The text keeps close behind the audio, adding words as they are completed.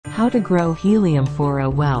How to grow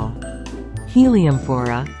Heliamphora well.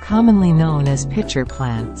 Heliamphora, commonly known as pitcher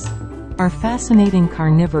plants, are fascinating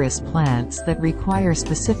carnivorous plants that require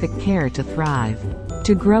specific care to thrive.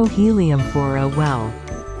 To grow Heliamphora well,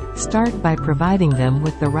 start by providing them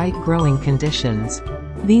with the right growing conditions.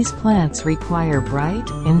 These plants require bright,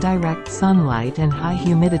 indirect sunlight and high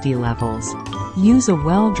humidity levels. Use a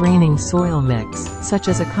well-draining soil mix, such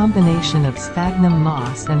as a combination of sphagnum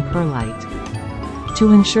moss and perlite,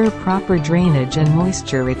 to ensure proper drainage and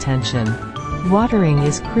moisture retention. Watering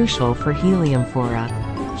is crucial for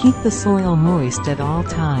Heliamphora. Keep the soil moist at all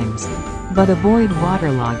times, but avoid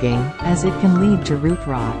waterlogging, as it can lead to root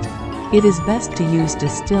rot. It is best to use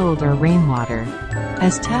distilled or rainwater,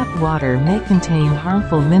 as tap water may contain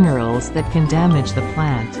harmful minerals that can damage the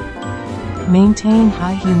plant. Maintain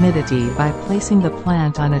high humidity by placing the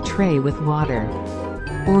plant on a tray with water,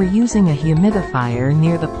 or using a humidifier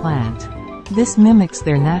near the plant. This mimics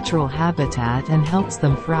their natural habitat and helps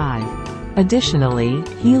them thrive. Additionally,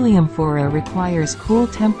 Heliamphora requires cool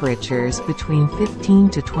temperatures between 15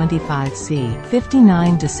 to 25 C,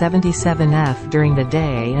 59 to 77 F during the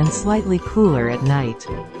day and slightly cooler at night.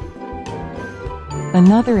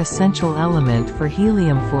 Another essential element for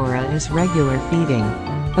Heliamphora is regular feeding.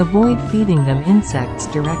 Avoid feeding them insects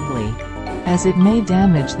directly, as it may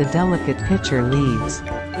damage the delicate pitcher leaves.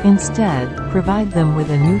 Instead, provide them with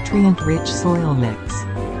a nutrient-rich soil mix,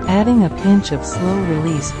 adding a pinch of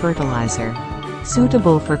slow-release fertilizer,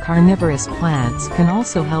 suitable for carnivorous plants, can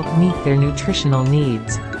also help meet their nutritional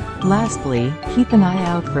needs. Lastly, keep an eye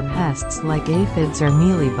out for pests like aphids or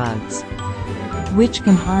mealybugs, which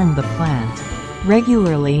can harm the plant.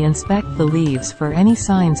 Regularly inspect the leaves for any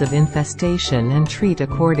signs of infestation and treat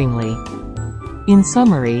accordingly. In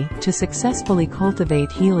summary, to successfully cultivate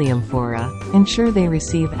Heliamphora, ensure they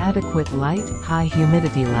receive adequate light, high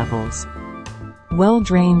humidity levels,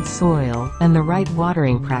 well-drained soil, and the right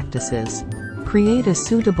watering practices. Create a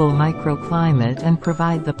suitable microclimate and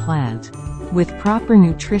provide the plant with proper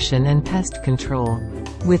nutrition and pest control.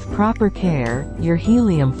 With proper care, your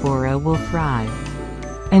Heliamphora will thrive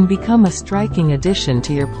and become a striking addition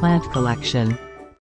to your plant collection.